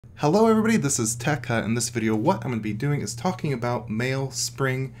Hello everybody, this is TechHut. In this video, what I'm going to be doing is talking about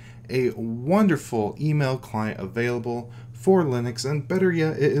MailSpring, a wonderful email client available for Linux, and better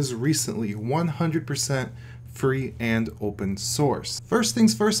yet, it is recently 100% free and open source. First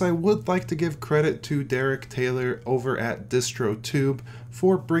things first, I would like to give credit to Derek Taylor over at DistroTube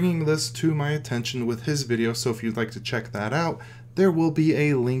for bringing this to my attention with his video, so if you'd like to check that out, there will be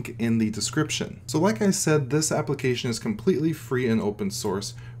a link in the description. So like I said, this application is completely free and open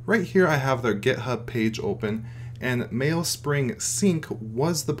source. Right here I have their GitHub page open, and MailSpring Sync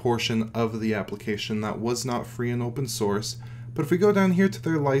was the portion of the application that was not free and open source. But if we go down here to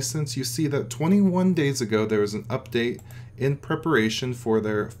their license, you see that 21 days ago there was an update in preparation for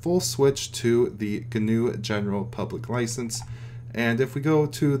their full switch to the GNU General Public License. And if we go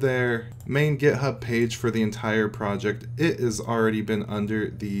to their main GitHub page for the entire project, it has already been under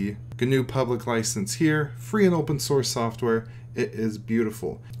the GNU Public License here, free and open source software. It is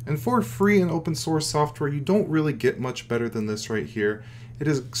beautiful. And for free and open source software, you don't really get much better than this right here. It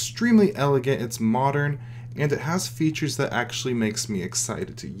is extremely elegant, it's modern, and it has features that actually makes me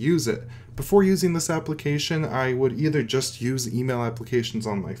excited to use it. Before using this application, I would either just use email applications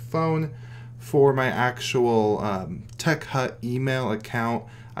on my phone. For my actual TechHut email account,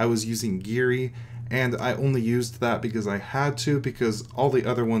 I was using Geary, and I only used that because I had to, because all the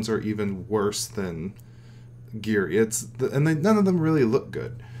other ones are even worse than Geary. None of them really look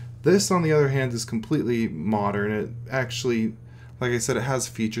good. This, on the other hand, is completely modern. It actually, like I said, it has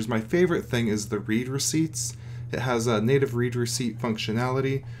features. My favorite thing is the read receipts. It has a native read receipt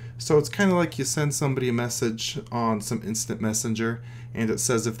functionality. So it's kind of like you send somebody a message on some instant messenger and it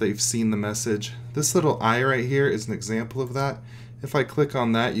says if they've seen the message. This little eye right here is an example of that. If I click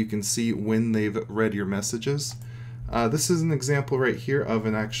on that, you can see when they've read your messages. This is an example right here of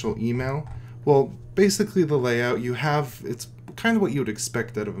an actual email. Well, basically the layout, it's kind of what you would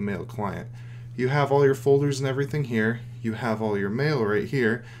expect out of a mail client. You have all your folders and everything here. You have all your mail right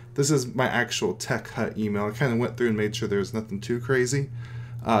here. This is my actual TechHut email. I kind of went through and made sure there's nothing too crazy.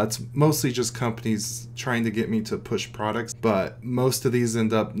 It's mostly just companies trying to get me to push products, but most of these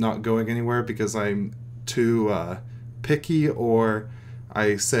end up not going anywhere because I'm too picky, or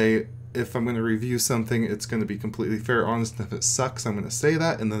I say if I'm going to review something, it's going to be completely fair, honest, and if it sucks, I'm going to say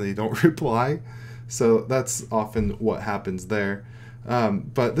that, and then they don't reply. So that's often what happens there.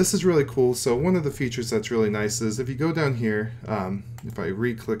 But this is really cool. So one of the features that's really nice is if you go down here, if I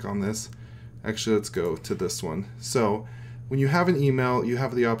re-click on this, actually let's go to this one. So when you have an email, you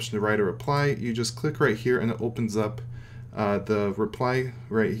have the option to write a reply. You just click right here and it opens up the reply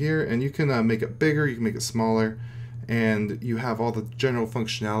right here, and you can make it bigger, you can make it smaller, and you have all the general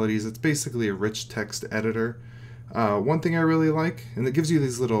functionalities. It's basically a rich text editor. One thing I really like, and it gives you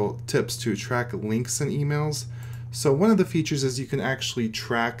these little tips to track links in emails. So one of the features is you can actually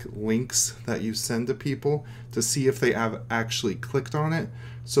track links that you send to people to see if they have actually clicked on it.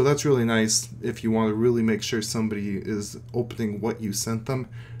 So that's really nice if you want to really make sure somebody is opening what you sent them,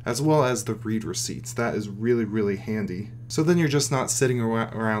 as well as the read receipts. That is really, really handy. So then you're just not sitting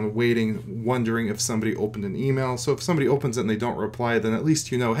around waiting, wondering if somebody opened an email. So if somebody opens it and they don't reply, then at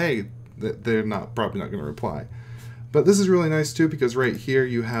least you know, hey, they're probably not going to reply. But this is really nice too, because right here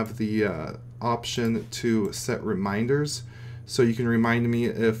you have the option to set reminders. So you can remind me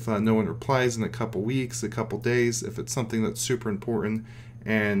if no one replies in a couple weeks, a couple days, if it's something that's super important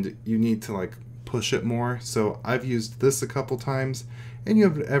and you need to like push it more. So I've used this a couple times, and you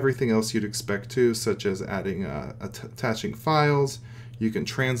have everything else you'd expect too, such as adding attaching files. You can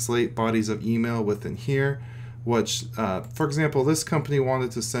translate bodies of email within here, which for example, this company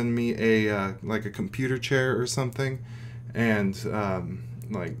wanted to send me a like a computer chair or something, and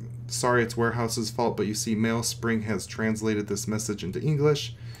like, sorry, it's Warehouse's fault, but you see MailSpring has translated this message into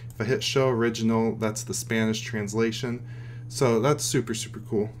English. If I hit show original, that's the Spanish translation. So that's super, super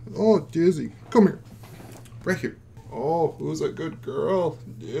cool. Oh, Dizzy, come here. Right here. Oh, who's a good girl?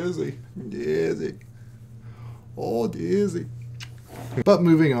 Dizzy, Dizzy. Oh, Dizzy. But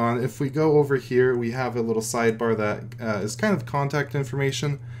moving on, if we go over here, we have a little sidebar that is kind of contact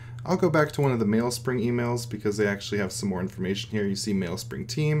information. I'll go back to one of the MailSpring emails because they actually have some more information here. You see MailSpring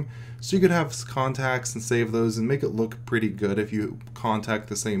team, so you could have contacts and save those and make it look pretty good if you contact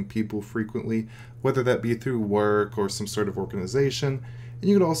the same people frequently, whether that be through work or some sort of organization. And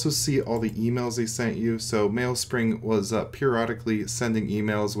you could also see all the emails they sent you. So MailSpring was periodically sending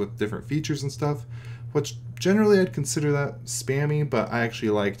emails with different features and stuff, which generally I'd consider that spammy, but I actually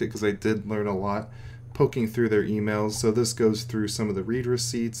liked it because I did learn a lot poking through their emails. So this goes through some of the read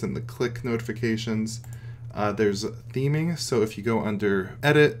receipts and the click notifications. There's theming, so if you go under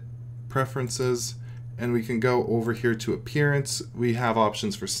Edit, Preferences, and we can go over here to appearance. We have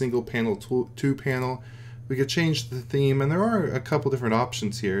options for single panel, two panel. We could change the theme, and there are a couple different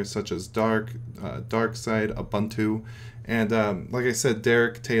options here, such as dark, dark side, Ubuntu, and like I said,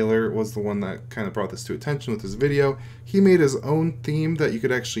 Derek Taylor was the one that kind of brought this to attention with his video. He made his own theme that you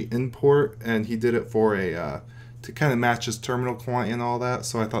could actually import, and he did it for a to kind of match his terminal client and all that,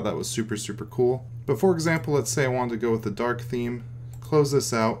 so I thought that was super cool. But for example, let's say I wanted to go with the dark theme, close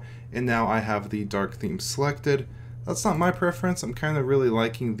this out, and now I have the dark theme selected. That's not my preference. I'm kind of really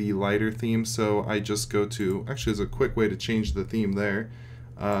liking the lighter theme, so I just go to, actually there's a quick way to change the theme there.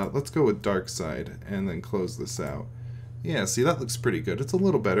 Let's go with dark side and then close this out. Yeah, see, that looks pretty good. It's a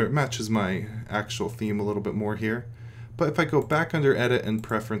little better. It matches my actual theme a little bit more here. But if I go back under edit and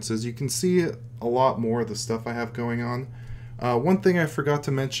preferences, you can see a lot more of the stuff I have going on. One thing I forgot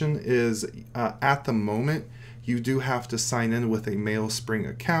to mention is at the moment, you do have to sign in with a MailSpring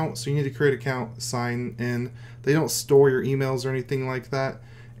account. So you need to create an account, sign in. They don't store your emails or anything like that.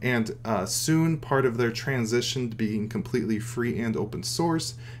 And soon, part of their transition to being completely free and open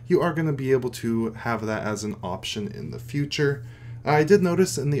source, you are going to be able to have that as an option in the future. I did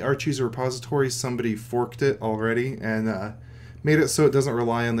notice in the Arch-User repository somebody forked it already and made it so it doesn't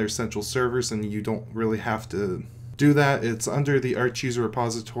rely on their central servers, and you don't really have to do that. It's under the Arch-User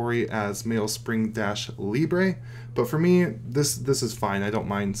repository as mailspring-libre, but for me, this is fine. I don't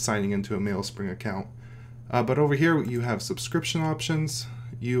mind signing into a MailSpring account. But over here, you have subscription options.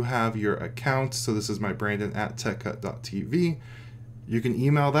 You have your account, so this is my Brandon at techhut.tv. You can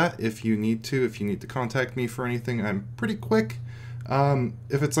email that if you need to contact me for anything. I'm pretty quick.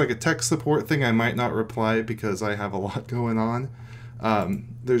 If it's like a tech support thing, I might not reply because I have a lot going on.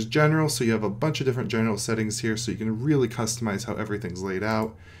 There's general, so you have a bunch of different general settings here, so you can really customize how everything's laid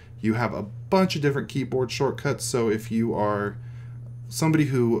out. You have a bunch of different keyboard shortcuts, so if you are somebody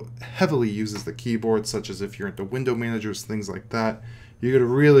who heavily uses the keyboard, such as if you're into window managers, things like that, you're going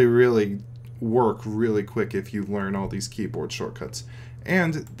to really work really quick if you learn all these keyboard shortcuts.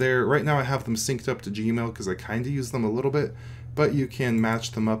 And right now I have them synced up to Gmail because I kind of use them a little bit, but you can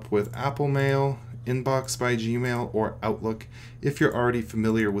match them up with Apple Mail, Inbox by Gmail, or Outlook if you're already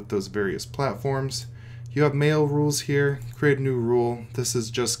familiar with those various platforms. You have mail rules here. Create a new rule. This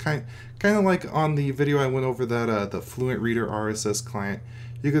is just kind of like on the video I went over that the Fluent Reader RSS client.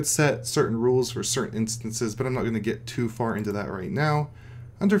 You could set certain rules for certain instances, but I'm not going to get too far into that right now.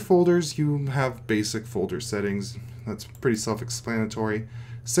 Under folders, you have basic folder settings. That's pretty self-explanatory.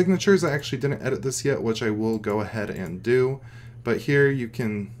 Signatures, I actually didn't edit this yet, which I will go ahead and do. But here you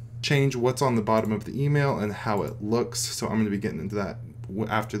can change what's on the bottom of the email and how it looks. So I'm going to be getting into that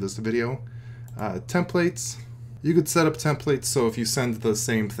after this video. Templates. You could set up templates, so if you send the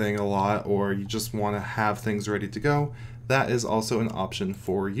same thing a lot or you just want to have things ready to go, that is also an option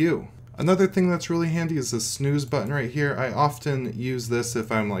for you. Another thing that's really handy is this snooze button right here. I often use this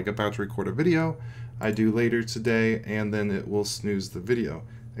if I'm like about to record a video. I do later today, and then it will snooze the video.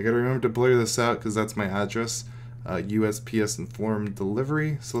 I gotta remember to blur this out because that's my address, USPS informed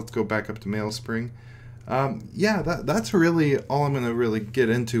delivery. So let's go back up to MailSpring. Yeah, that's really all I'm gonna really get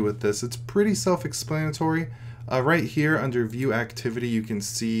into with this. It's pretty self-explanatory. Right here under View Activity, you can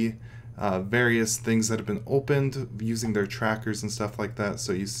see various things that have been opened using their trackers and stuff like that.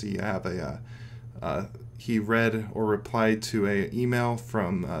 So you see I have he read or replied to an email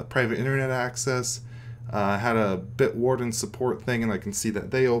from private internet access. Had a Bitwarden support thing, and I can see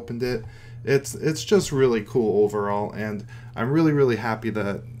that they opened it. It's just really cool overall, and I'm really happy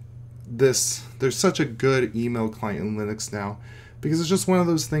that there's such a good email client in Linux now, because it's just one of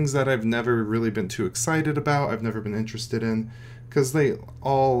those things that I've never really been too excited about. I've never been interested in, because they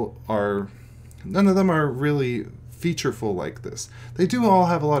all are, none of them are really featureful like this. They do all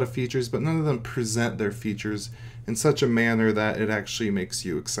have a lot of features, but none of them present their features in such a manner that it actually makes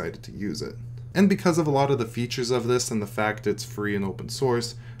you excited to use it. And because of a lot of the features of this and the fact it's free and open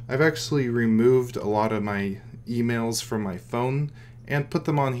source, I've actually removed a lot of my emails from my phone and put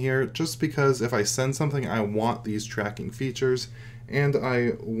them on here, just because if I send something, I want these tracking features and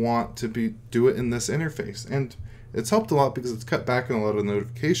I want to do it in this interface. And it's helped a lot because it's cut back on a lot of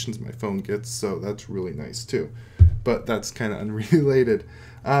notifications my phone gets, so that's really nice too. But that's kind of unrelated.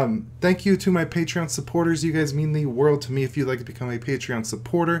 Thank you to my Patreon supporters. You guys mean the world to me. If you'd like to become a Patreon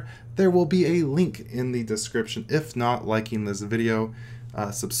supporter, there will be a link in the description. If not, liking this video,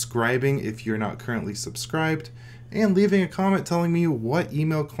 subscribing if you're not currently subscribed, and leaving a comment telling me what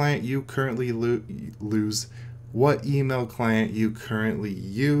email client you currently what email client you currently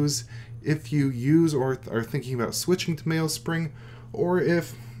use, if you use or are thinking about switching to MailSpring, or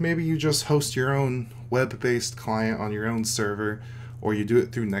if maybe you just host your own web-based client on your own server, or you do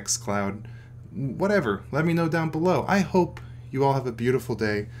it through Nextcloud. whatever. Let me know down below. I hope you all have a beautiful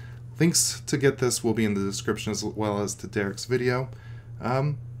day. Links to get this will be in the description as well as to Derek's video.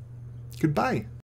 Goodbye.